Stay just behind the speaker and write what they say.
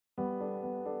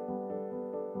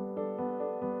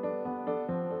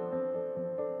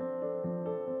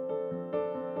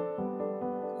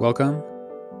Welcome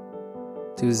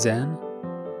to Zen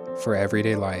for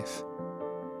Everyday Life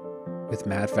with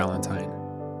Matt Valentine.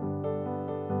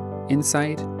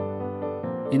 Insight,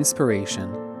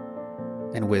 inspiration,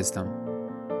 and wisdom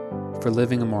for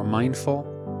living a more mindful,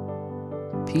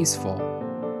 peaceful,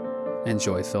 and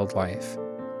joy-filled life.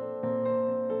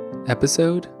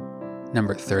 Episode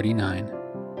number 39.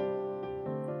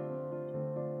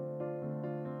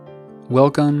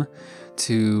 Welcome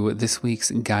to this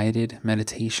week's guided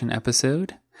meditation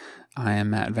episode. I am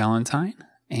Matt Valentine,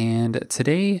 and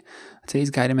today's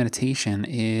guided meditation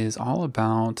is all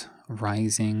about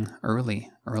rising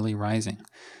early rising.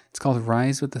 It's called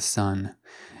Rise with the Sun,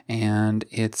 and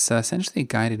it's essentially a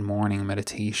guided morning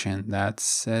meditation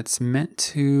that's meant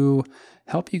to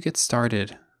help you get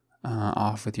started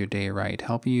off with your day right,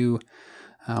 help you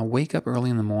wake up early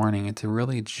in the morning and to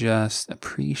really just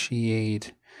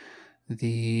appreciate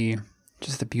the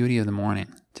beauty of the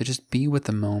morning, to just be with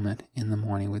the moment in the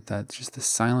morning, with that, just the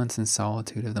silence and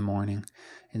solitude of the morning,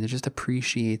 and to just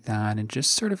appreciate that and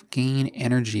just sort of gain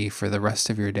energy for the rest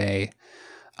of your day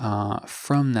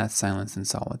from that silence and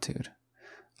solitude.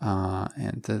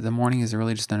 And the morning is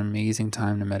really just an amazing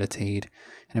time to meditate,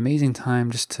 an amazing time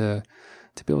just to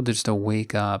be able to just to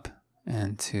wake up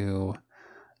and to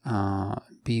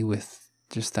be with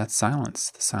just that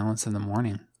silence, the silence of the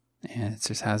morning. And it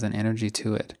just has an energy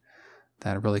to it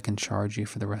that really can charge you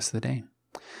for the rest of the day.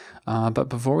 But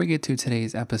before we get to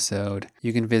today's episode,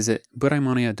 you can visit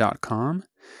buddhaimonia.com.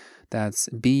 That's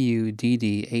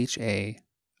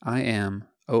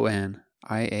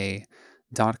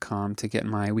buddhaimonia.com to get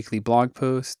my weekly blog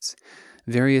posts,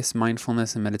 various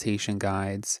mindfulness and meditation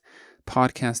guides,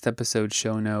 podcast episode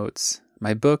show notes,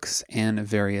 my books, and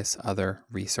various other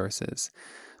resources.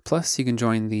 Plus, you can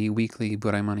join the weekly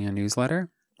Buddhaimonia newsletter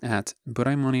at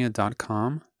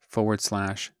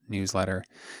buddhaimonia.com/newsletter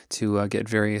to get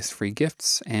various free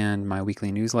gifts and my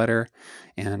weekly newsletter,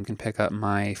 and can pick up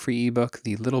my free ebook,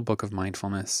 The Little Book of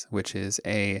Mindfulness, which is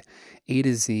a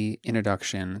to Z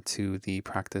introduction to the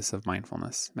practice of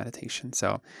mindfulness meditation.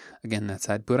 So again, that's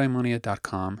at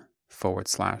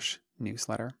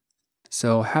buddhaimonia.com/newsletter.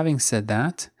 So having said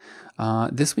that,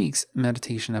 this week's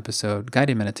meditation episode,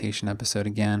 guided meditation episode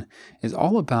again, is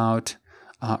all about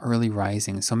early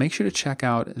rising. So make sure to check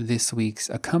out this week's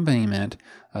accompaniment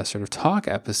sort of talk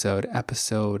episode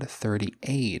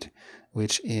 38,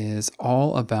 which is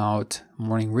all about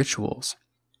morning rituals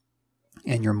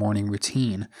and your morning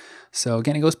routine. So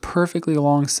again, it goes perfectly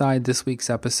alongside this week's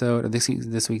episode, or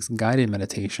this week's guided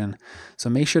meditation. So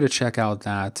make sure to check out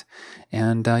that.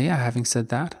 And having said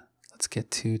that, let's get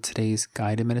to today's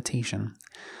guided meditation.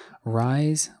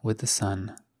 Rise with the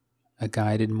Sun, a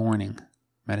guided morning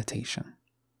meditation.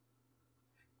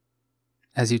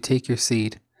 As you take your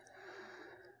seat,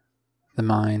 the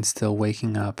mind still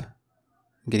waking up,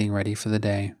 getting ready for the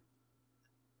day.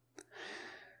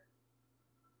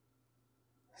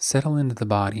 Settle into the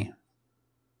body.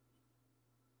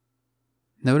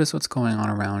 Notice what's going on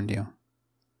around you.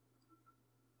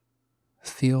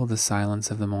 Feel the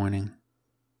silence of the morning.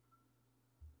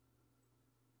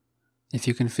 If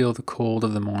you can feel the cold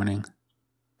of the morning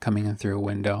coming in through a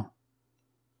window,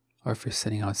 or if you're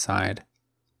sitting outside,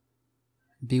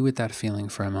 be with that feeling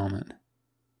for a moment.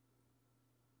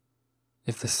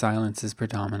 If the silence is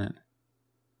predominant,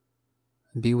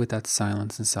 be with that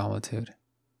silence and solitude.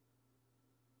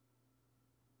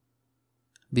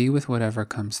 Be with whatever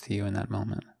comes to you in that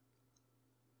moment.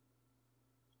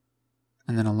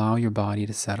 And then allow your body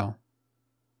to settle.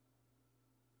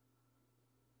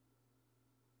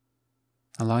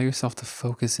 Allow yourself to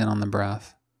focus in on the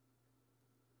breath.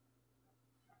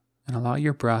 And allow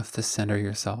your breath to center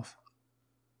yourself,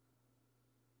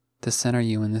 to center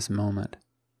you in this moment,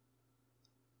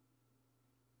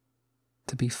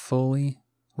 to be fully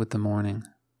with the morning,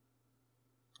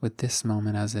 with this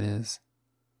moment as it is.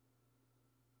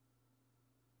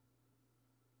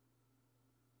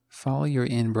 Follow your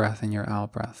in-breath and your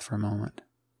out-breath for a moment.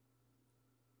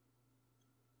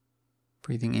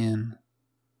 Breathing in,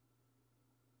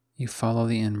 you follow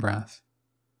the in-breath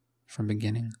from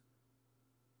beginning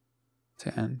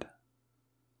to end.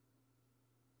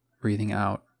 Breathing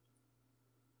out,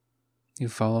 you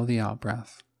follow the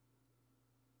out-breath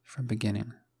from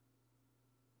beginning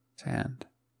to end.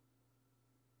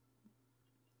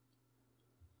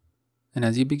 And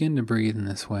as you begin to breathe in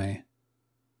this way,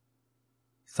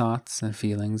 thoughts and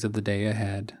feelings of the day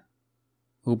ahead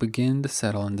will begin to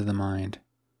settle into the mind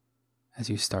as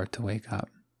you start to wake up.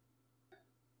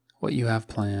 What you have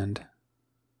planned,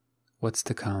 what's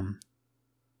to come,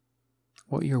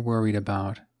 what you're worried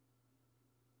about,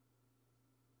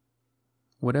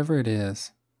 whatever it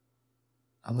is,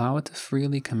 Allow it to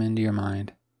freely come into your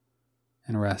mind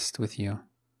and rest with you.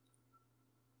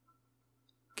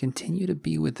 Continue to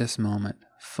be with this moment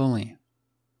fully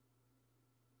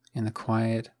in the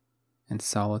quiet and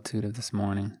solitude of this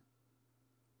morning,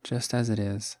 just as it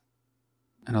is,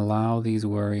 and allow these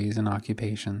worries and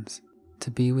occupations to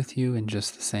be with you in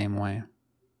just the same way.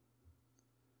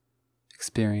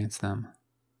 Experience them.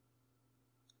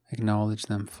 Acknowledge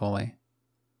them fully,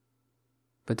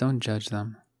 but don't judge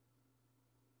them.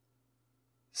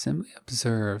 Simply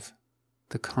observe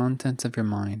the contents of your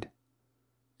mind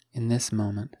in this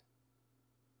moment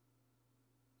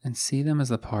and see them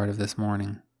as a part of this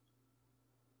morning.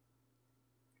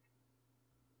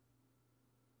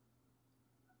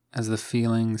 As the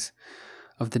feelings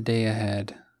of the day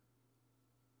ahead,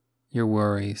 your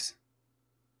worries,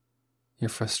 your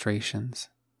frustrations,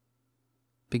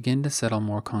 begin to settle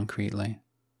more concretely.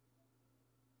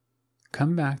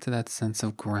 Come back to that sense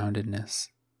of groundedness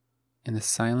in the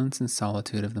silence and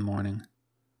solitude of the morning,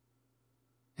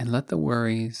 and let the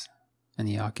worries and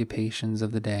the occupations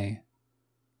of the day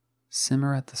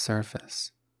simmer at the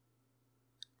surface,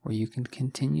 where you can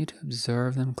continue to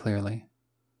observe them clearly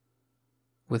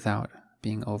without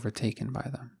being overtaken by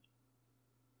them.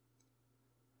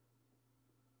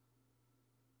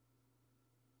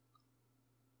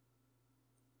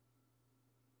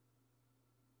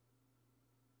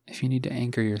 If you need to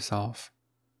anchor yourself,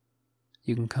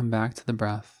 you can come back to the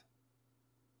breath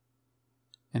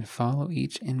and follow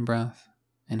each in-breath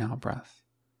and out-breath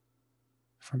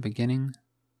from beginning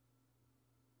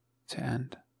to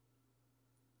end.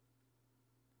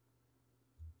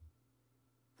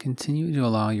 Continue to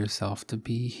allow yourself to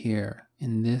be here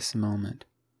in this moment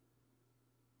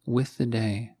with the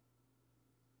day,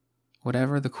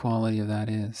 whatever the quality of that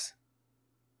is,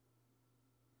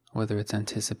 whether it's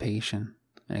anticipation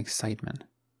and excitement,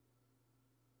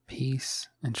 peace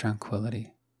and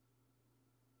tranquility,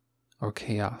 or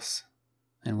chaos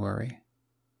and worry.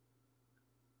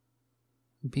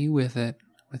 Be with it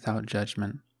without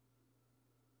judgment.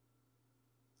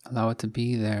 Allow it to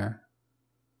be there,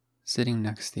 sitting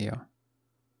next to you,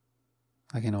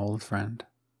 like an old friend.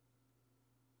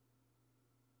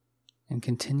 And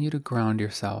continue to ground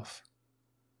yourself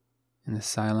in the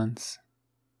silence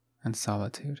and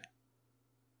solitude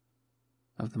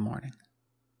of the morning.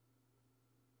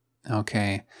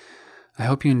 Okay, I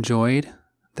hope you enjoyed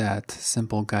that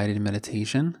simple guided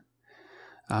meditation.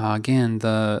 Again,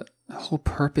 the whole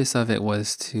purpose of it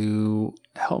was to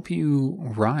help you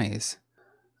rise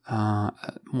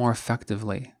more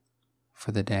effectively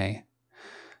for the day,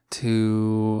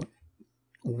 to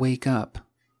wake up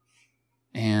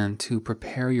and to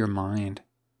prepare your mind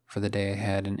for the day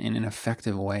ahead in an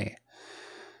effective way.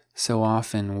 So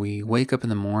often we wake up in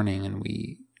the morning and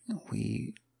we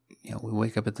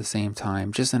wake up at the same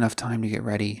time, just enough time to get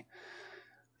ready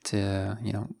to,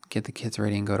 get the kids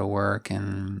ready and go to work.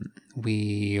 And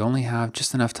we only have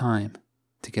just enough time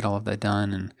to get all of that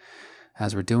done. And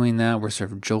as we're doing that, we're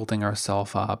sort of jolting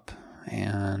ourselves up,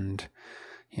 and,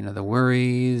 the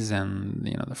worries and,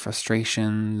 the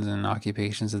frustrations and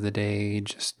occupations of the day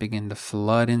just begin to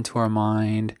flood into our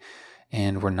mind,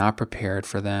 and we're not prepared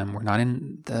for them. We're not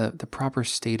in the proper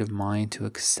state of mind to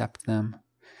accept them.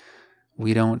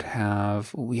 We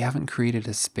haven't created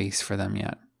a space for them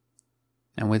yet.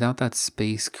 And without that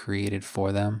space created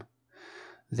for them,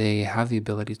 they have the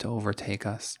ability to overtake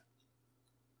us.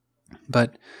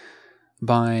 But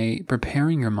by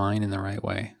preparing your mind in the right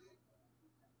way,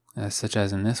 such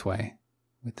as in this way,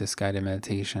 with this guided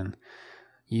meditation,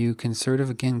 you can sort of,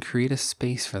 again, create a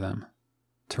space for them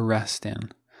to rest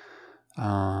in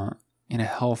a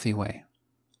healthy way,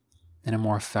 in a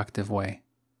more effective way,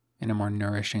 in a more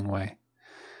nourishing way.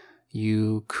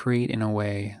 You create, in a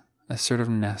way, a sort of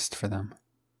nest for them,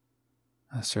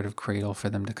 a sort of cradle for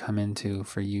them to come into,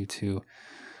 for you to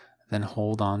then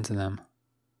hold on to them,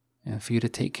 and for you to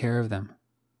take care of them,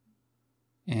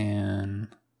 and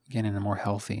again, in a more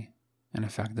healthy and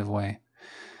effective way.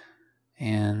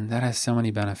 And that has so many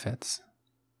benefits.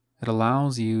 It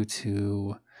allows you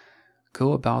to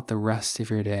go about the rest of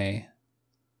your day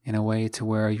in a way to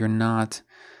where you're not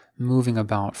moving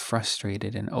about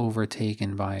frustrated and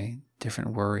overtaken by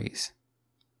different worries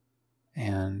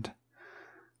and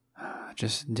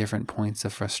just different points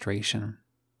of frustration.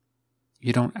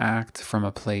 You don't act from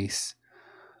a place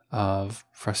of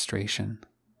frustration.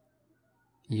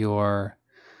 Your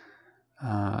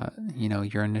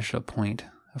initial point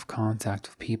of contact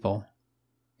with people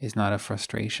is not of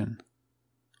frustration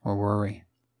or worry.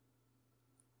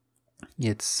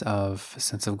 It's of a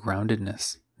sense of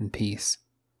groundedness and peace.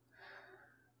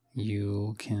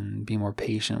 You can be more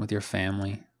patient with your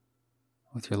family,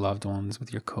 with your loved ones,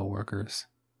 with your coworkers.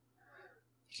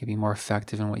 You can be more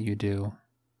effective in what you do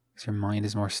because your mind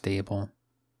is more stable.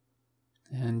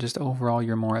 And just overall,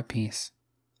 you're more at peace.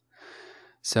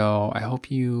 So I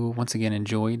hope you once again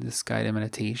enjoyed this guided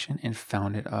meditation and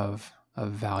found it of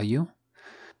value.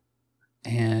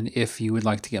 And if you would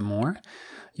like to get more,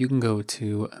 you can go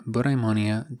to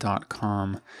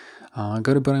buddhaimonia.com.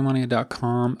 Go to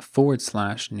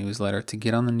buddhaimonia.com/newsletter to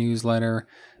get on the newsletter,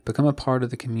 become a part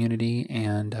of the community,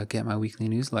 and get my weekly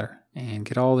newsletter and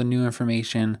get all the new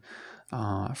information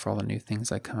for all the new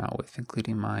things I come out with,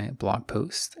 including my blog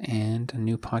posts and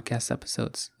new podcast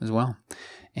episodes as well.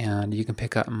 And you can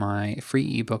pick up my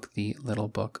free ebook, The Little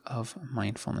Book of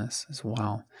Mindfulness, as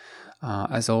well.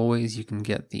 As always, you can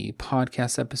get the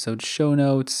podcast episode show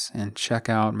notes and check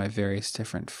out my various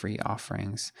different free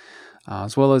offerings,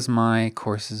 as well as my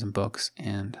courses and books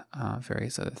and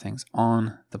various other things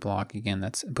on the blog. Again,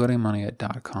 that's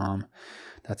buddhaimonia.com.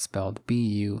 That's spelled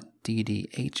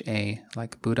BUDDHA,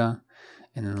 like Buddha,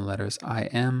 and then the letters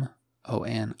IMONIA.com.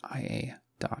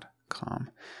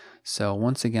 So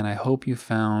once again, I hope you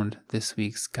found this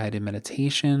week's guided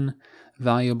meditation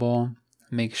valuable.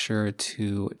 Make sure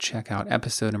to check out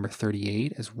episode number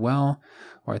 38 as well,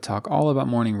 where I talk all about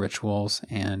morning rituals.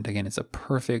 And again, it's a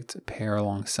perfect pair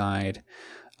alongside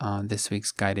this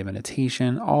week's guided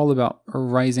meditation, all about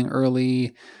rising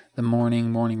early, the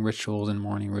morning rituals and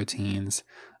morning routines,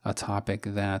 a topic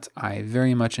that I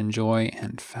very much enjoy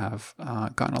and have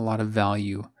gotten a lot of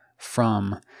value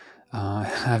from,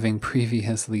 having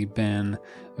previously been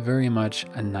very much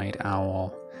a night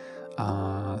owl.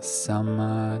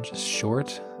 Just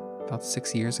short, about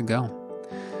 6 years ago.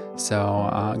 So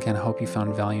again, I hope you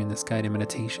found value in this guided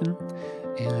meditation,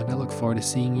 and I look forward to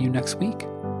seeing you next week.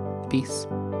 Peace.